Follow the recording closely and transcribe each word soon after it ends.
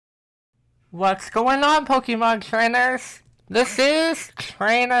What's going on, Pokemon trainers? This is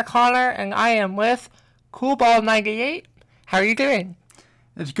Trainer Connor, and I am with Coolball98. How are you doing?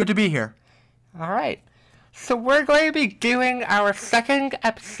 It's good to be here. Alright, so we're going to be doing our second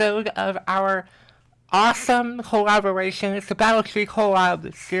episode of our awesome collaboration. It's the Battle Tree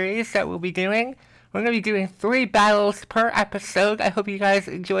collab series that we'll be doing. We're going to be doing 3 battles per episode. I hope you guys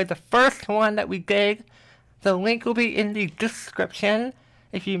enjoyed the first one that we did. The link will be in the description.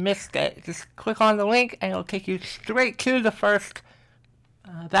 If you missed it, just click on the link and it'll take you straight to the first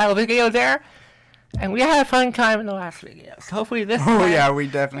battle video there. And we had a fun time in the last video. So hopefully this time... Oh yeah, we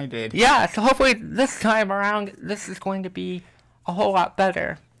definitely did. Yeah, so hopefully this time around, this is going to be a whole lot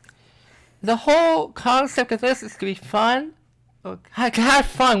better. The whole concept of this is to be fun. To have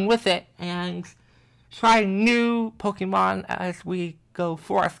fun with it and try new Pokemon as we go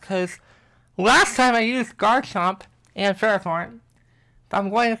forth. Because last time I used Garchomp and Ferrothorn. I'm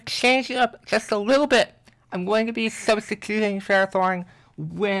going to change it up just a little bit. I'm going to be substituting Ferrothorn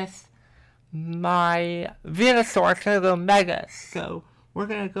with my Venusaur. It's going to go Mega. So we're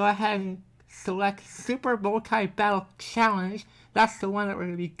going to go ahead and select Super Multi-Battle Challenge. That's the one that we're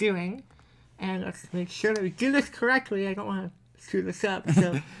going to be doing. And let's make sure that we do this correctly. I don't want to screw this up.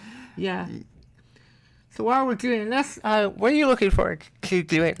 So, yeah. So while we're doing this, what are you looking forward to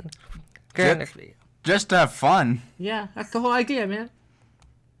doing during this video? Just to have fun. Yeah, that's the whole idea, man.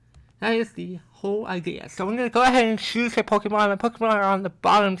 That is the whole idea. So I'm going to go ahead and choose a Pokemon. My Pokemon are on the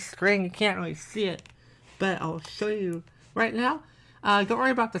bottom screen. You can't really see it. But I'll show you right now. Don't worry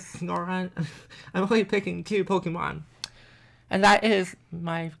about the Snorunt. I'm only picking 2 Pokemon. And that is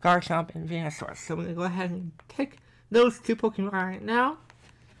my Garchomp and Venusaur. So I'm going to go ahead and pick those 2 Pokemon right now.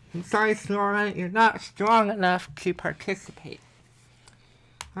 I'm sorry, Snorunt. You're not strong enough to participate.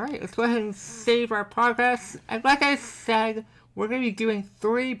 Alright, let's go ahead and save our progress. And like I said, we're going to be doing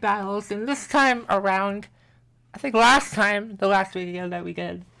 3 battles, and this time around, I think last time, the last video that we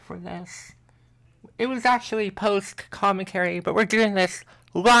did for this, it was actually post-commentary, but we're doing this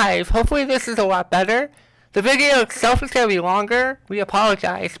live. Hopefully this is a lot better. The video itself is going to be longer. We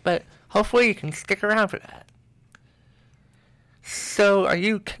apologize, but hopefully you can stick around for that. So, are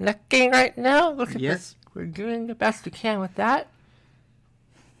you connecting right now? Yes. We're doing the best we can with that.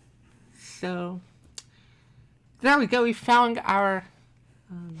 So... there we go. We found our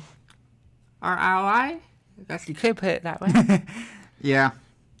ally. I guess you could put it that way. Yeah.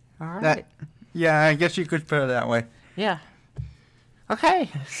 All right. Yeah, I guess you could put it that way. Yeah. Okay,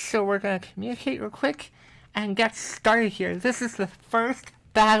 so we're gonna communicate real quick and get started here. This is the first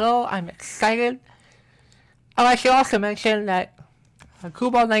battle. I'm excited. Oh, I should also mention that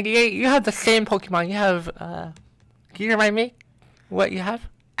Coolball98, you have the same Pokemon. You have. Can you remind me what you have?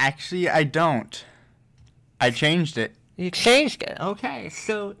 Actually, I don't. I changed it. You changed it. Okay,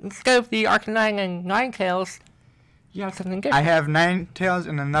 so instead of the Arcanine and Ninetales, you have something different. I have Ninetales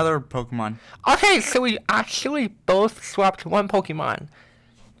and another Pokemon. Okay, so we actually both swapped one Pokemon.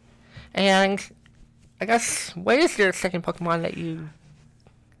 And I guess, what is your second Pokemon that you...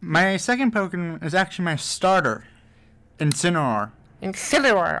 My second Pokemon is actually my starter, Incineroar.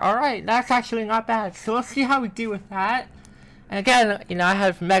 Incineroar, alright, that's actually not bad. So let's see how we do with that. And again, you know, I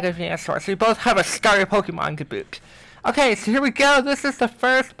have Mega Venusaur, so we both have a starter Pokemon to boot. Okay, so here we go. This is the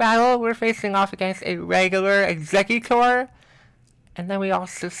first battle. We're facing off against a regular Exeggutor. And then we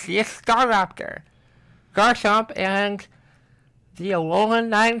also see a Staraptor, Garchomp, and the Alolan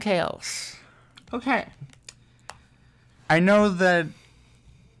Ninetales. Okay. I know that...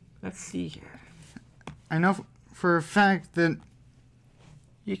 let's see here. I know for a fact that...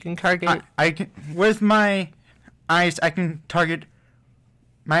 you can target... I can... with my... ice, I can target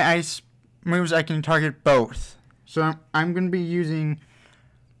my ice moves. I can target both. So I'm going to be using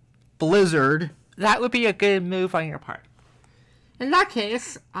Blizzard. That would be a good move on your part. In that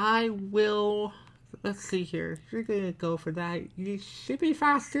case, I will... let's see here. You're going to go for that. You should be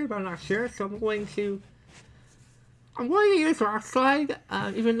faster, but I'm not sure. So I'm going to use Rock Slide,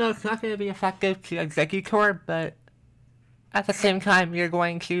 even though it's not going to be effective to Exeggutor, but at the same time, you're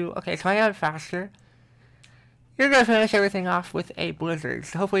going to... okay, so I am faster. You're going to finish everything off with a Blizzard,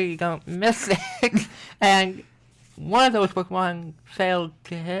 so hopefully you don't miss it. And one of those Pokemon failed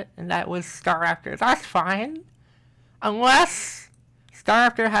to hit, and that was Staraptor. That's fine. Unless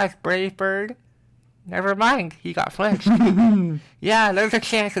Staraptor has Brave Bird. Never mind, he got flinched. Yeah, there's a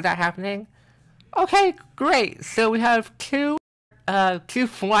chance of that happening. Okay, great. So we have two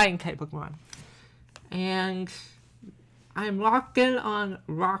flying type Pokemon. And I'm locked in on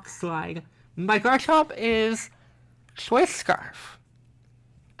Rock Slide. My Garchomp is Choice Scarf.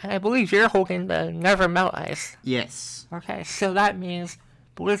 And I believe you're holding the Never Melt Ice. Yes. Okay, so that means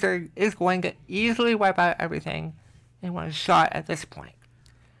Blizzard is going to easily wipe out everything in one shot at this point.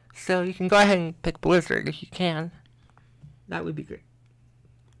 So you can go ahead and pick Blizzard if you can. That would be great.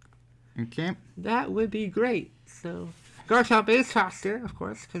 Okay. That would be great. So, Garchomp is faster, of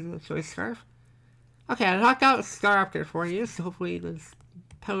course, because of the Choice Scarf. Okay, I knocked out Staraptor for you, so hopefully this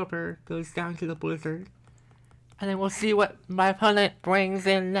Pelipper goes down to the Blizzard. And then we'll see what my opponent brings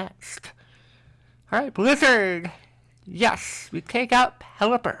in next. Alright, Blizzard! Yes, we take out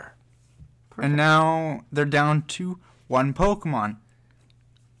Pelipper. Perfect. And now they're down to one Pokemon.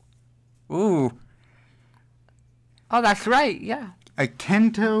 Ooh. Oh, that's right, yeah. A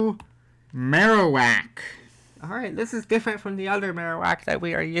Kento Marowak. Alright, this is different from the other Marowak that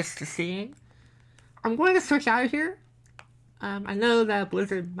we are used to seeing. I'm going to switch out of here. I know that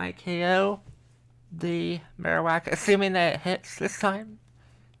Blizzard might KO the Marowak, assuming that it hits this time.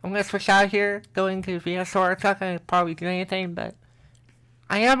 I'm going to switch out of here, going to Venusaur. It's not going to probably do anything, but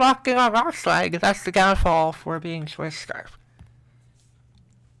I am locking on Rock Slide. That's the downfall for being Choice Scarf.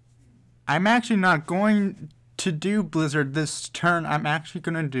 I'm actually not going to do Blizzard this turn. I'm actually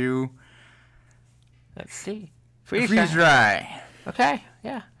going to do... Let's see. Freeze Dry. Okay,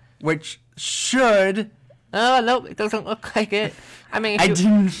 yeah. Which should... Oh, nope, it doesn't look like it. I mean, I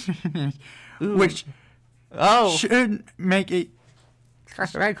didn't finish. Which should make it...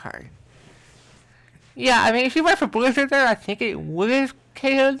 That's the red card. Yeah, I mean, if you went for Blizzard there, I think it would have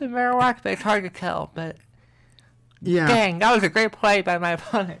KO'd the Marowak, but it's hard to tell. But yeah, dang, that was a great play by my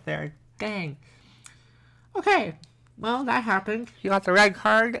opponent there. Dang. Okay, well, that happened. You got the red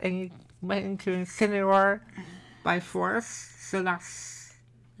card, and you went into Incineroar by force, so that's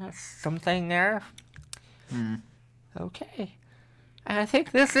something there. Okay. And I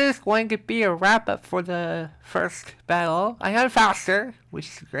think this is going to be a wrap-up for the first battle. I got faster, which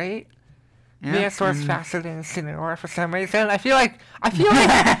is great. Yeah, Venusaur's faster than Incineroar for some reason. I feel like,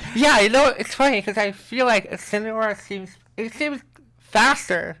 yeah, you know, it's funny, because I feel like Incineroar seems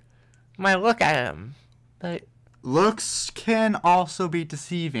faster when I look at him. But looks can also be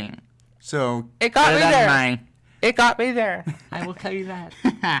deceiving. So, it got me there. It got me there. I will tell you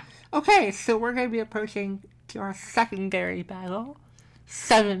that. Okay, so we're going to be approaching to our secondary battle.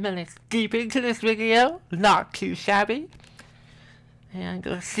 7 minutes deep into this video, not too shabby. And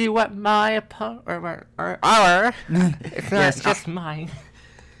let's see what my opponent, or our, it's not just mine.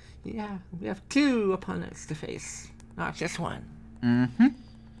 Yeah, we have 2 opponents to face, not just one.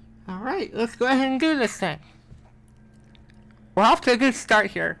 Alright, let's go ahead and do this thing. We're off to a good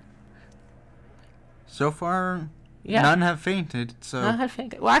start here. So far, none have fainted, so... None have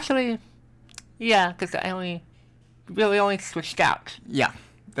fainted. Well, actually, yeah, because I only switched out. Yeah,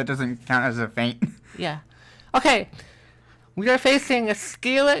 that doesn't count as a faint. Yeah. Okay, we are facing a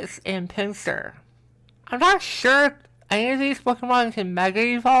Steelix and Pinsir. I'm not sure if any of these Pokemon can Mega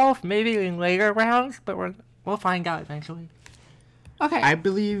Evolve, maybe in later rounds, but we'll find out eventually. Okay. I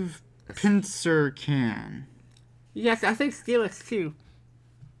believe Pinsir can. Yes, I think Steelix too.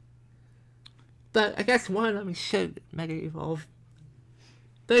 But I guess one of them should Mega Evolve.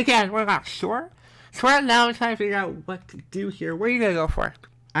 But again, we're not sure. So right now I'm trying to figure out what to do here. What are you going to go for?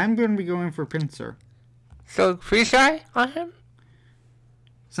 I'm going to be going for Pinsir. So, Freeze Dry on him?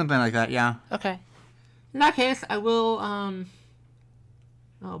 Something like that, yeah. Okay. In that case, I will,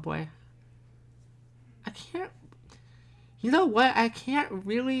 oh boy. I can't... You know what? I can't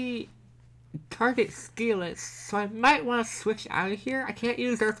really target Steelix, so I might want to switch out of here. I can't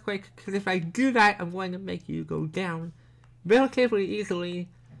use Earthquake, because if I do that, I'm going to make you go down relatively easily.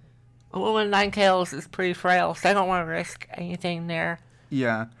 A little Ninetales is pretty frail, so I don't want to risk anything there.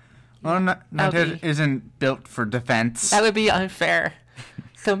 Yeah. Well, Ninetales isn't built for defense. That would be unfair.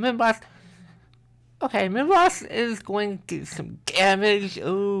 So, Minblast... Okay, Minblast is going to do some damage.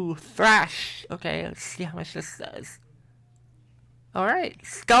 Ooh, Thrash. Okay, let's see how much this does. Alright,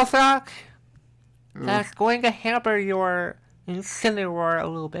 Stealth Rock. That's going to hamper your Incineroar a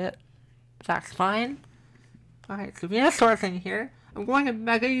little bit. That's fine. Alright, so Venusaur's in here. I'm going to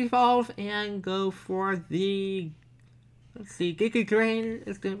Mega Evolve and go for the... Let's see, Giga Drain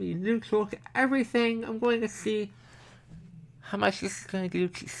is going to be neutral to everything. I'm going to see how much this is going to do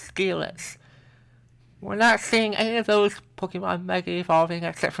to Steelix. We're not seeing any of those Pokemon Mega Evolving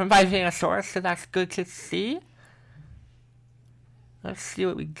except for my Venusaur, so that's good to see. Let's see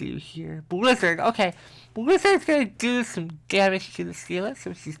what we do here. Blizzard, okay. Blizzard's going to do some damage to the Steelix,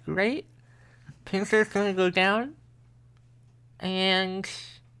 which is great. Pinsir's going to go down. And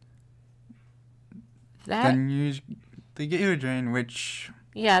that... Then use the Giga Drain, which...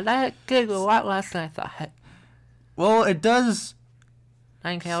 Yeah, that did a lot less than I thought. Well, it does...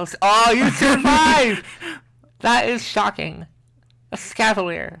 Ninetales. Oh, you survived! That is shocking. A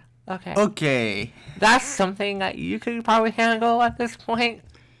Scavalier. Okay. Okay. That's something that you could probably handle at this point.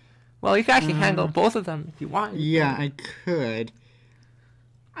 Well, you can actually handle both of them if you want. Yeah, I could.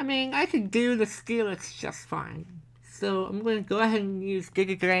 I mean, I could do the Steelix just fine. So I'm going to go ahead and use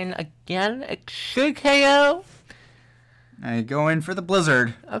Giga Drain again. It should KO. I go in for the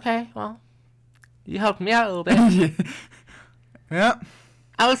Blizzard. Okay, well, you helped me out a little bit. Yep.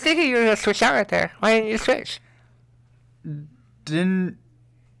 I was thinking you were going to switch out right there. Why didn't you switch? Didn't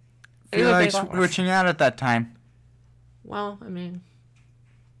feel like switching out at that time. Well, I mean,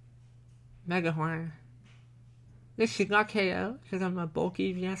 Mega Horn. This should not KO because I'm a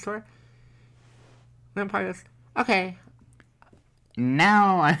bulky Venusaur. Rampardos. Okay.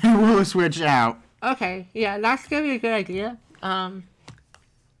 Now I will switch out. Okay, yeah, that's gonna be a good idea.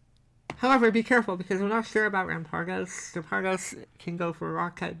 However, be careful because I'm not sure about Rampardos. Rampardos can go for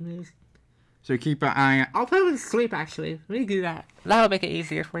rock type moves. So keep an eye. I'll put him in sleep actually. Let me do that. That'll make it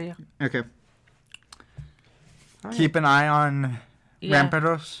easier for you. Okay. Right. Keep an eye on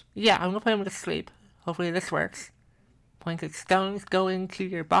Rampardos. Yeah, I'm gonna put him to sleep. Hopefully this works. Pointed stones go into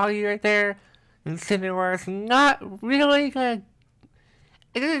your body right there. Incineroar's not really gonna...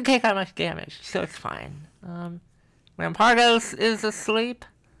 It doesn't take that much damage, so it's fine. Rampardos is asleep.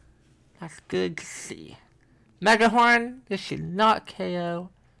 That's good to see. Megahorn, this should not KO.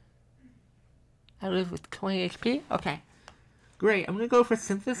 I live with 20 HP. Okay. Great, I'm gonna go for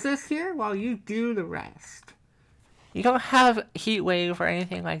Synthesis here while you do the rest. You don't have Heat Wave or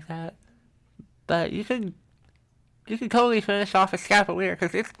anything like that. But you can totally finish off a Scavalier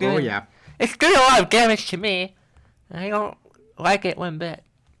because it's doing... Oh, yeah. It's doing a lot of damage to me. And I don't like it one bit.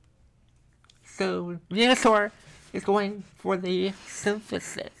 So, Venusaur is going for the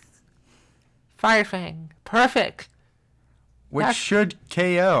Synthesis. Fire Fang. Perfect. Which should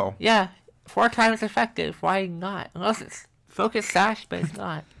KO. Yeah. 4 times effective. Why not? Unless it's Focus Sash, but it's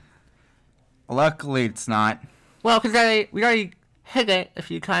not. Luckily, it's not. Well, because we already hit it a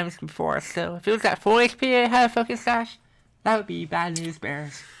few times before, so if it was at full HP and it had a Focus Sash, that would be bad news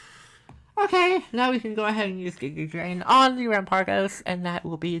bears. Okay, now we can go ahead and use Giga Drain on the Rampardos, and that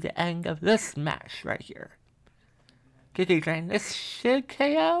will be the end of this match right here. Giga Drain, this should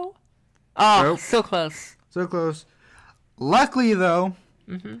KO? Oh, nope. So close. So close. Luckily, though,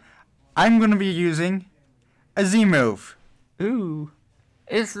 I'm going to be using a Z move. Ooh.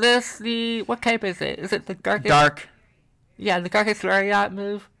 Is this the... What type is it? Is it the Darkest... Dark. Yeah, the Darkest Lariat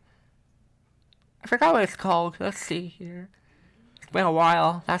move. I forgot what it's called. Let's see here. It's been a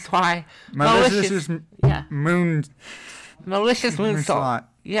while. That's why. Malicious Moon... Malicious Moonsault.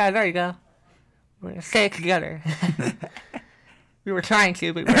 Yeah, there you go. We're going to say it together. We were trying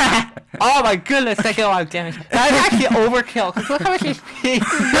to, but we were... Oh my goodness, that did a lot of damage. That is actually overkill, because look how much HP...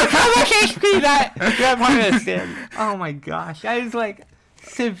 Look how much HP that Marcus did. Oh my gosh, that is like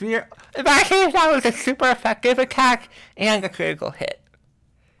severe... Imagine if that was a super effective attack and a critical hit.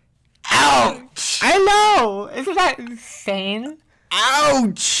 Ouch! I know! Isn't that insane?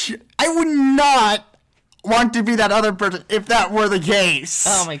 Ouch! I would not want to be that other person if that were the case.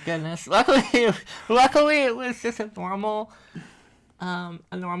 Oh my goodness. Luckily it was just a normal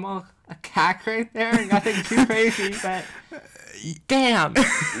attack right there. Nothing too crazy, but damn,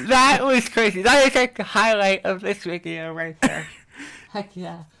 that was crazy. That is like the highlight of this video right there. Heck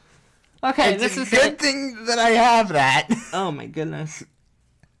yeah. Okay, it's this a is good thing that I have that. Oh my goodness.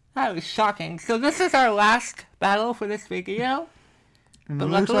 That was shocking. So this is our last battle for this video. But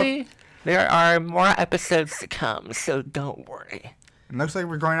luckily, there are more episodes to come, so don't worry. It looks like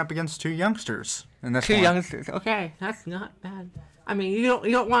we're going up against 2 youngsters in this Two one. youngsters. Okay, that's not bad. I mean, you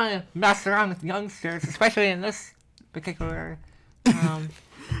don't want to mess around with youngsters, especially in this particular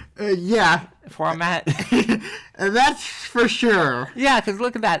yeah. format. That's for sure. Yeah, because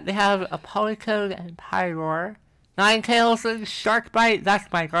look at that. They have a Polycode and Pyroar. Ninetales and Shark Bite.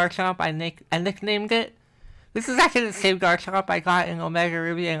 That's my Garchomp. I nicknamed it. This is actually the same Garchomp I got in Omega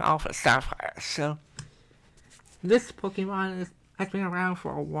Ruby and Alpha Sapphire. So, this Pokemon has been around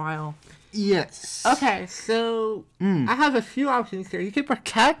for a while. Yes. Okay, so I have a few options here. You can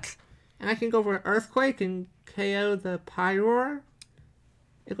Protect, and I can go for Earthquake and KO the Pyroar.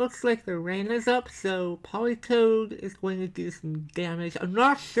 It looks like the rain is up, so Polycode is going to do some damage. I'm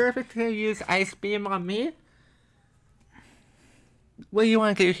not sure if it's going to use Ice Beam on me. What do you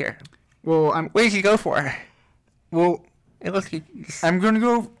want to do here? Well, what did you go for? Well, it looks like I'm going to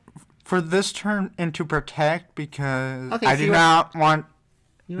go for this turn into Protect because okay, I do not want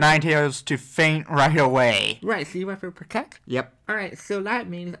Ninetales to faint right away. Right, so you went for Protect? Yep. Alright, so that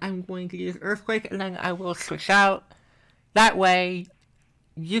means I'm going to use Earthquake and then I will switch out. That way,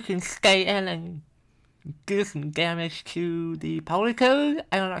 you can stay in and do some damage to the Polycode.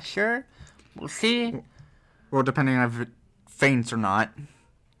 I'm not sure. We'll see. Well, depending on if it faints or not,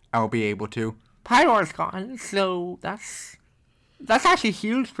 I'll be able to. Pyro's gone, so that's actually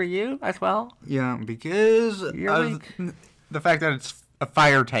huge for you as well. Yeah, because of the fact that it's a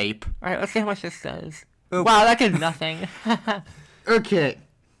fire type. Alright, let's see how much this does. Oh. Wow, that did nothing. Okay.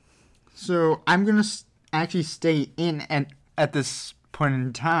 So, I'm going to actually stay in at this point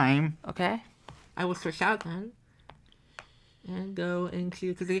in time. Okay. I will switch out then. And go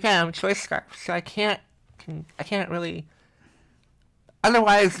into... Because again, I'm Choice Scarf, so I can't really...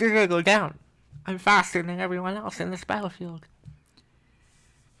 Otherwise, you're going to go down. I'm faster than everyone else in this battlefield.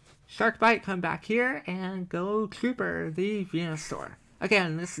 Shark Bite, come back here, and go Trooper, the Venusaur.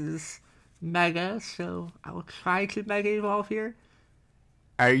 Again, this is Mega, so I will try to Mega Evolve here.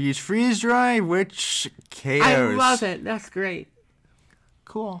 I use Freeze Dry, which KOs. I love it. That's great.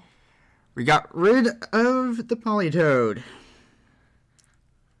 Cool. We got rid of the Politoed.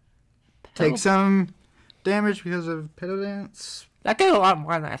 Take some damage because of Petal Dance. That did a lot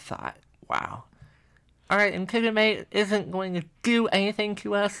more than I thought. Wow. Alright, Intimidate isn't going to do anything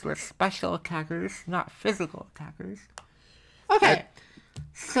to us. We're special attackers, not physical attackers. Okay.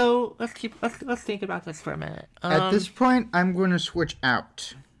 So let's think about this for a minute. At this point, I'm going to switch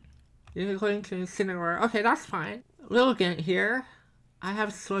out. You're going to Incineroar. Okay, that's fine. Lilligant here. I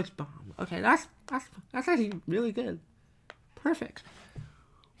have Sludge Bomb. Okay, that's actually really good. Perfect.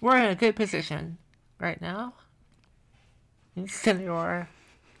 We're in a good position right now. Incineroar.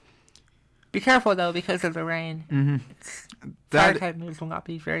 Be careful though because of the rain. Mm-hmm. Fire type moves will not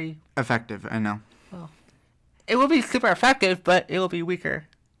be very effective. I know. Well, it will be super effective, but it will be weaker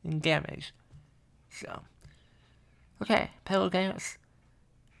in damage. So, okay, Petal Dance.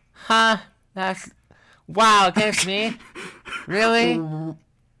 Huh? That's wow against me. Really?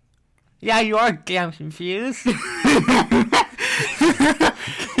 Yeah, you are damn confused.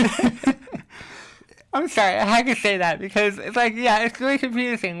 I'm sorry, I had to say that because it's like, yeah, it's really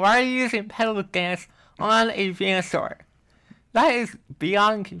confusing. Why are you using Petal Dance on a Venusaur? That is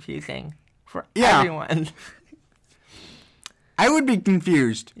beyond confusing for everyone. I would be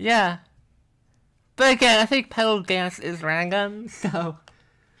confused. Yeah. But again, I think Petal Dance is random, so...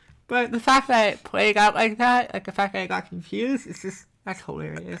 But the fact that it played out like that, like the fact that I got confused, it's just, that's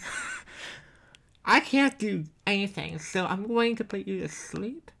hilarious. I can't do anything, so I'm going to put you to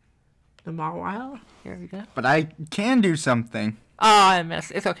sleep. The Mawile. Here we go. But I can do something. Oh, I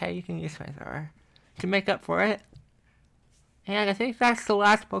missed. It's okay. You can use Flamethrower to make up for it. And I think that's the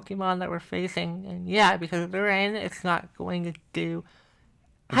last Pokemon that we're facing. And yeah, because of the rain, it's not going to do...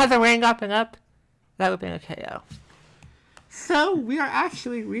 Had the rain not been up, that would have been a KO. So, we are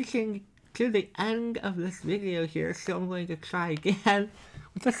actually reaching to the end of this video here. So I'm going to try again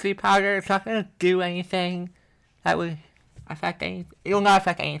with the Sleep Powder. It's not going to do anything that would... affect anything. It will not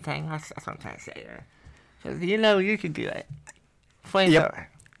affect anything. That's what I'm trying to say there. Because you know you can do it. Flamethrower.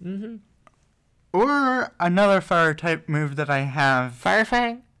 Yep. Or another fire type move that I have. Fire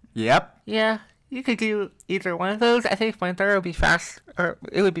Fang? Yep. Yeah, you could do either one of those. I think Flamethrower would be fast, or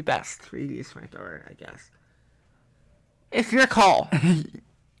it would be best for you to use Flamethrower, I guess. It's your call.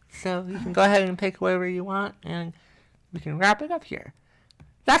 So you can go ahead and pick whatever you want, and we can wrap it up here.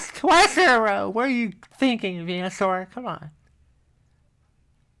 That's twice in a row. What are you thinking, Venusaur? Come on.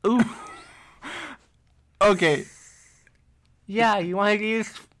 Ooh. Okay. Yeah, you want to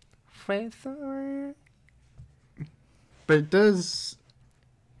use Flamethrower? But it does...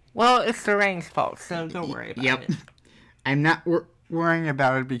 Well, it's the rain's fault, so don't worry about it. I'm not worrying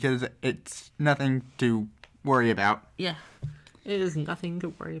about it because it's nothing to worry about. Yeah, it is nothing to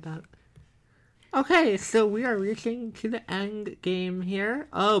worry about. Okay, so we are reaching to the end game here.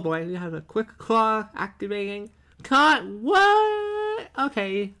 Oh boy, we have a Quick Claw activating. What?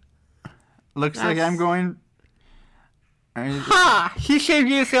 Okay. Looks like I'm going... Ha! He should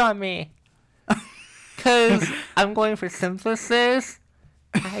use it on me. Because I'm going for Synthesis.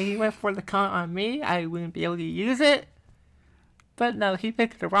 He went for the con on me. I wouldn't be able to use it. But no, he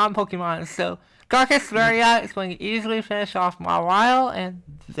picked the wrong Pokemon. So, Darkest Lariat is going to easily finish off Mawile. And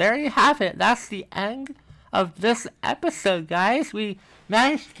there you have it. That's the end of this episode, guys. We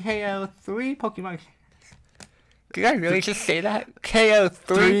managed to KO 3 Pokemon. Did I really just say that? KO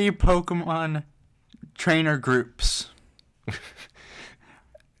 3 Pokemon trainer groups.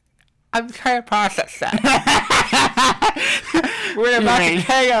 I'm trying to process that. We're about to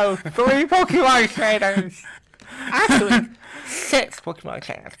KO 3 Pokemon trainers. Actually, 6 Pokemon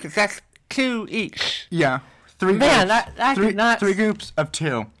trainers, because that's 2 each. Yeah. 3 Man, groups. that did not... 3 groups of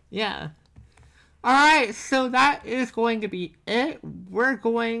 2. Yeah. Alright, so that is going to be it. We're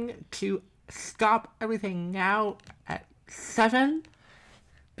going to stop everything now at 7.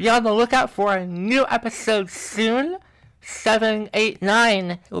 Be on the lookout for a new episode soon. 7, 8,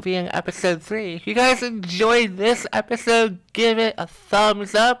 9 will be in episode 3. If you guys enjoyed this episode, give it a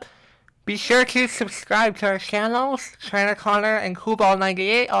thumbs up. Be sure to subscribe to our channels, Trainer Connor and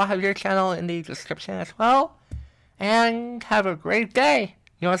Coolball98. I'll have your channel in the description as well. And have a great day.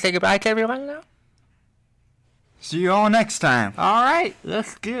 You want to say goodbye to everyone now? See you all next time. Alright,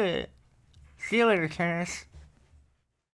 let's do it. See you later, trainers.